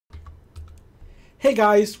Hey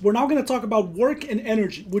guys, we're now going to talk about work and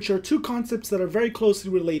energy, which are two concepts that are very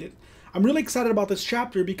closely related. I'm really excited about this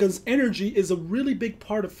chapter because energy is a really big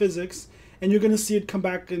part of physics, and you're going to see it come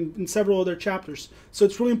back in several other chapters. So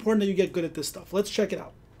it's really important that you get good at this stuff. Let's check it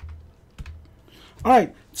out. All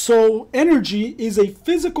right, so energy is a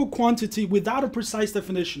physical quantity without a precise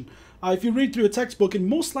definition. If you read through a textbook, it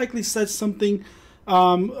most likely says something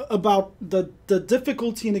about the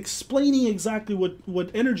difficulty in explaining exactly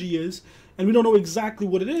what energy is, and we don't know exactly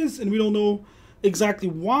what it is, and we don't know exactly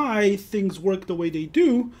why things work the way they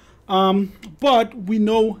do, but we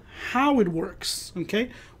know how it works, okay?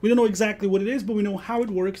 We don't know exactly what it is, but we know how it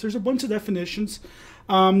works. There's a bunch of definitions,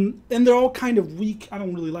 and they're all kind of weak. I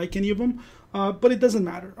don't really like any of them, but it doesn't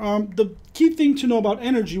matter. The key thing to know about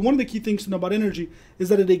energy, one of the key things to know about energy is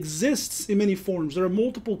that it exists in many forms. There are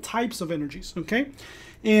multiple types of energies, okay?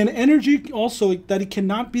 And energy also, that it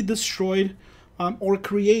cannot be destroyed or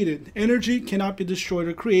created. Energy cannot be destroyed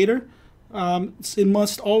or created. It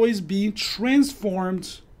must always be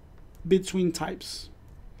transformed between types.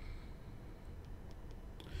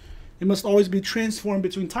 It must always be transformed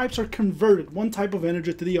between types or converted, one type of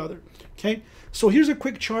energy to the other. Okay, so here's a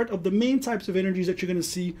quick chart of the main types of energies that you're going to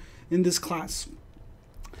see in this class.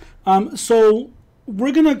 So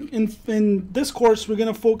we're going to, in this course, we're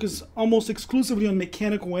going to focus almost exclusively on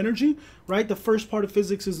mechanical energy, right? The first part of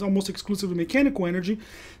physics is almost exclusively mechanical energy.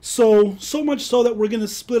 So much so that we're going to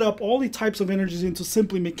split up all the types of energies into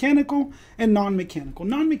simply mechanical and non-mechanical.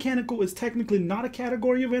 Non-mechanical is technically not a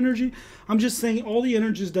category of energy. I'm just saying all the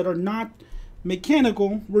energies that are not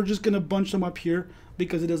mechanical, we're just going to bunch them up here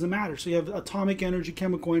because it doesn't matter. So you have atomic energy,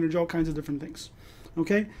 chemical energy, all kinds of different things,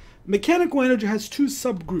 okay? Mechanical energy has two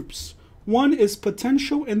subgroups. One is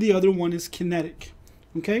potential and the other one is kinetic,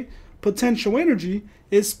 okay? Potential energy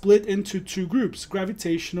is split into two groups,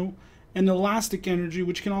 gravitational and elastic energy,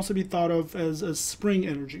 which can also be thought of as a spring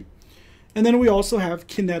energy. And then we also have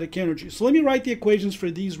kinetic energy. So let me write the equations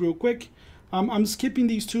for these real quick. I'm skipping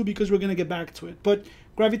these two because we're going to get back to it. But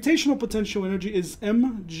gravitational potential energy is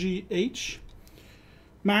mgh,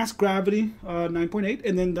 mass gravity 9.8,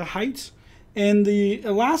 and then the height. And the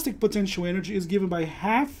elastic potential energy is given by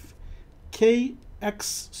half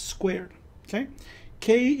kx squared, okay?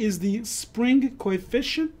 K is the spring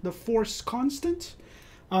coefficient, the force constant.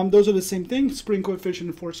 Those are the same thing, spring coefficient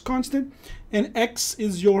and force constant. And x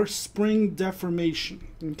is your spring deformation,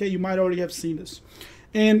 okay? You might already have seen this.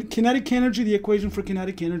 And kinetic energy, the equation for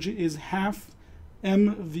kinetic energy is half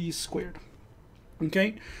mv squared,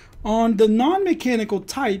 okay? On the non-mechanical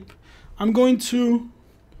type,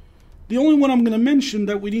 the only one I'm going to mention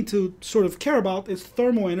that we need to sort of care about is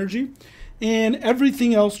thermal energy, and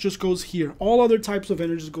everything else just goes here. All other types of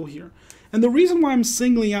energies go here. And the reason why I'm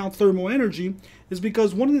singling out thermal energy is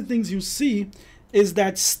because one of the things you see is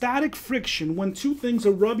that static friction, when two things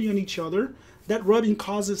are rubbing on each other, that rubbing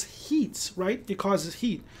causes heat, right? It causes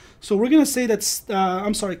heat. So we're going to say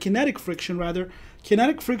that, kinetic friction rather.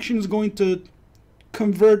 Kinetic friction is going to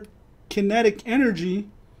convert kinetic energy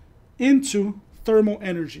into thermal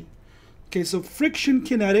energy. Okay, so friction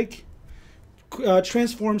kinetic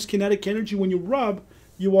transforms kinetic energy. When you rub,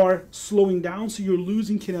 you are slowing down, so you're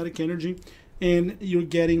losing kinetic energy, and you're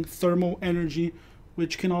getting thermal energy,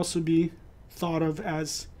 which can also be thought of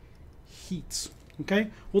as heat.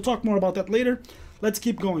 Okay, we'll talk more about that later. Let's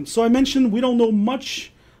keep going. So I mentioned we don't know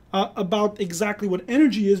much about exactly what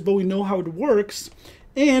energy is, but we know how it works,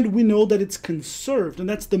 and we know that it's conserved. And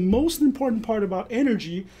that's the most important part about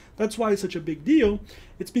energy. That's why it's such a big deal.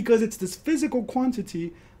 It's because it's this physical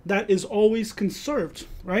quantity that is always conserved,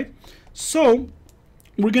 right? So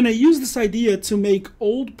we're going to use this idea to make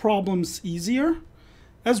old problems easier,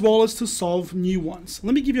 as well as to solve new ones.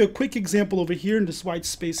 Let me give you a quick example over here in this white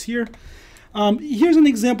space here. Here's an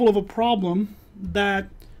example of a problem that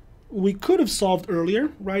we could have solved earlier,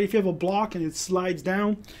 right? If you have a block and it slides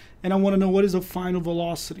down, and I want to know what is the final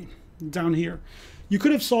velocity down here. You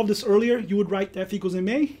could have solved this earlier. You would write F equals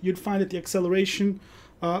ma. You'd find that the acceleration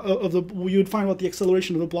you'd find what the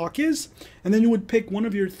acceleration of the block is, and then you would pick one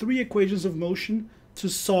of your three equations of motion to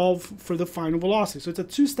solve for the final velocity. So it's a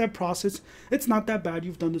two-step process. It's not that bad.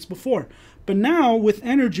 You've done this before. But now with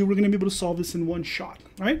energy, we're going to be able to solve this in one shot,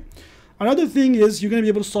 right? Another thing is you're going to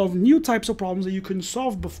be able to solve new types of problems that you couldn't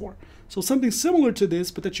solve before. So something similar to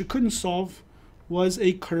this, but that you couldn't solve, was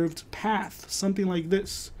a curved path, something like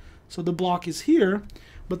this. So the block is here,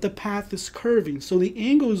 but the path is curving. So the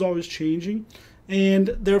angle is always changing,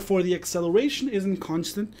 and therefore the acceleration isn't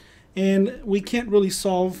constant, and we can't really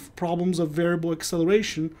solve problems of variable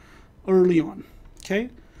acceleration early on, okay?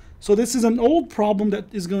 So this is an old problem that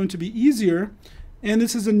is going to be easier, and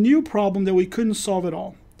this is a new problem that we couldn't solve at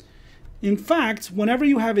all. In fact, whenever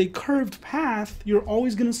you have a curved path, you're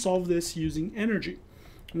always going to solve this using energy.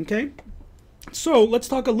 Okay? So let's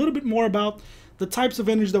talk a little bit more about the types of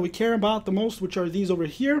energy that we care about the most, which are these over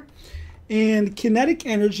here. And kinetic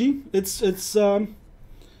energy, it's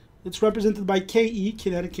represented by Ke,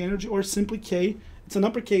 kinetic energy, or simply K. It's an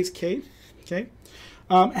uppercase K. Okay?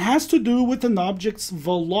 It has to do with an object's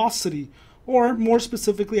velocity, or more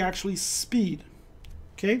specifically, actually speed.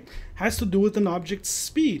 Okay? Has to do with an object's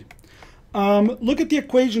speed. Look at the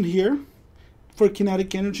equation here for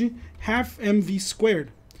kinetic energy, half mv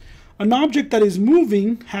squared. An object that is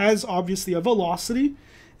moving has obviously a velocity,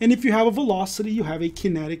 and if you have a velocity, you have a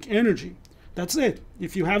kinetic energy. That's it.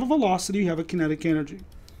 If you have a velocity, you have a kinetic energy.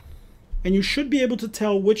 And you should be able to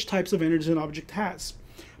tell which types of energy an object has.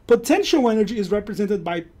 Potential energy is represented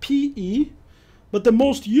by PE, but the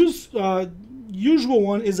most usual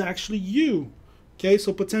one is actually U. Okay,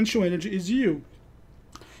 so potential energy is U.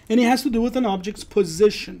 And it has to do with an object's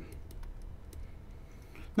position.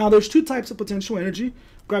 Now there's two types of potential energy,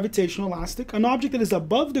 gravitational, elastic. An object that is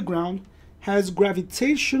above the ground has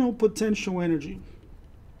gravitational potential energy.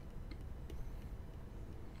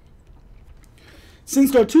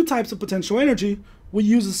 Since there are two types of potential energy, we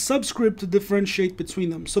use a subscript to differentiate between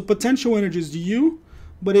them. So potential energy is U,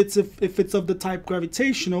 but it's if it's of the type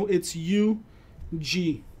gravitational, it's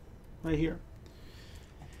UG right here.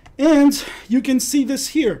 And you can see this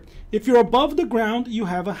here. If you're above the ground, you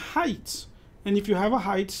have a height. And if you have a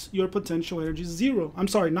height, your potential energy is zero. I'm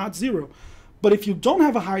sorry, not zero. But if you don't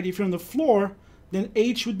have a height, if you're on the floor, then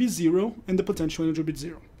H would be zero and the potential energy would be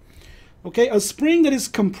zero. Okay, a spring that is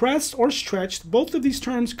compressed or stretched, both of these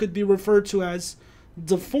terms could be referred to as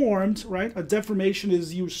deformed, right? A deformation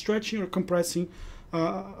is you stretching or compressing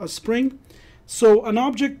a spring. So an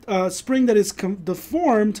object, spring that is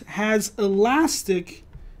deformed has elastic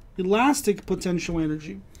potential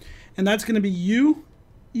energy. And that's going to be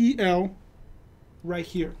UEL right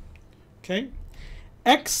here. Okay?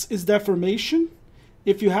 X is deformation.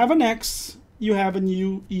 If you have an X, you have an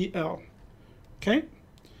UEL. Okay?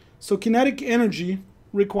 So kinetic energy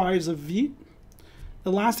requires a V.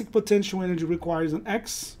 Elastic potential energy requires an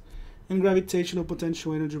X. And gravitational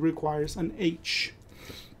potential energy requires an H.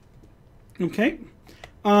 Okay?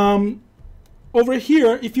 Over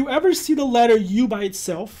here, if you ever see the letter U by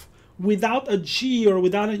itself, without a G or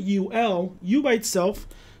without a UL, U by itself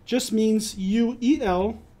just means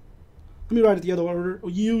UEL. Let me write it the other order.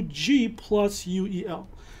 UG plus UEL.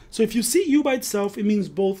 So if you see U by itself, it means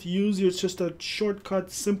both U's. It's just a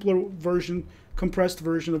shortcut, simpler version, compressed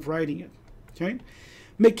version of writing it. Okay?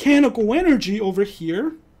 Mechanical energy over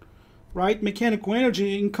here, right? Mechanical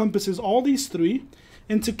energy encompasses all these three.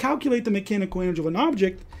 And to calculate the mechanical energy of an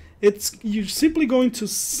object, you're simply going to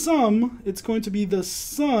sum, it's going to be the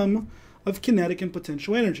sum of kinetic and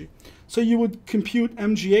potential energy. So you would compute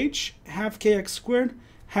mgh, half kx squared,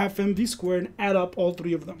 half mv squared, and add up all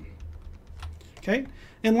three of them. Okay?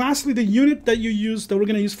 And lastly, the unit that we're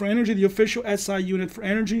going to use for energy, the official SI unit for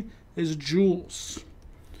energy is joules.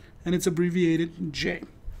 And it's abbreviated J.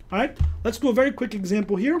 All right? Let's do a very quick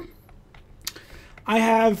example here. I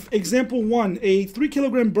have example 1. A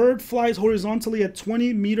 3-kilogram bird flies horizontally at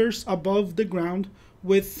 20 meters above the ground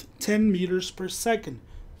with 10 meters per second.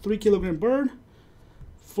 3-kilogram bird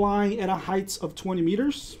flying at a height of 20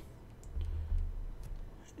 meters.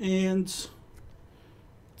 And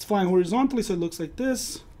it's flying horizontally, so it looks like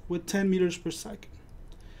this, with 10 meters per second.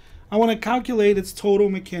 I want to calculate its total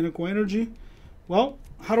mechanical energy. Well,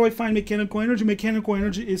 how do I find mechanical energy? Mechanical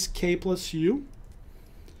energy is K plus U.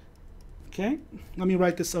 Okay, let me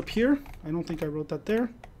write this up here. I don't think I wrote that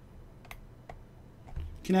there.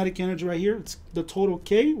 Kinetic energy right here, it's the total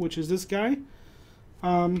K, which is this guy,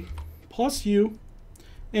 plus U,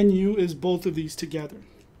 and U is both of these together.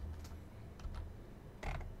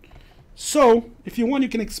 So, if you want, you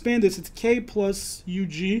can expand this. It's K plus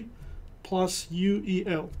UG plus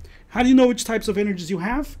UEL. How do you know which types of energies you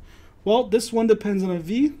have? Well, this one depends on a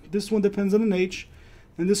V, this one depends on an H,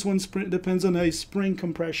 and this one depends on a spring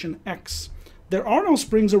compression X. There are no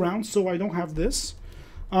springs around, so I don't have this.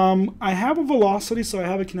 I have a velocity, so I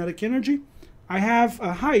have a kinetic energy. I have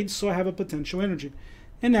a height, so I have a potential energy.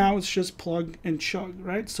 And now it's just plug and chug,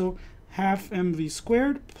 right? So half mv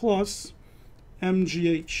squared plus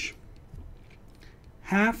mgh.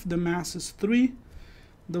 Half, the mass is 3,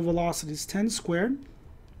 the velocity is 10 squared,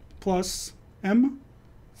 plus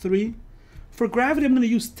m3. For gravity, I'm going to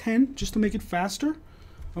use 10 just to make it faster.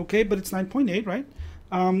 Okay, but it's 9.8, right?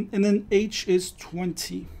 And then h is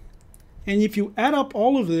 20. And if you add up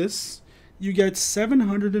all of this, you get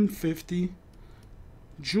 750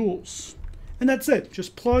 joules. And that's it.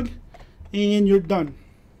 Just plug and you're done.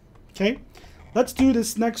 Okay, let's do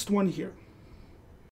this next one here.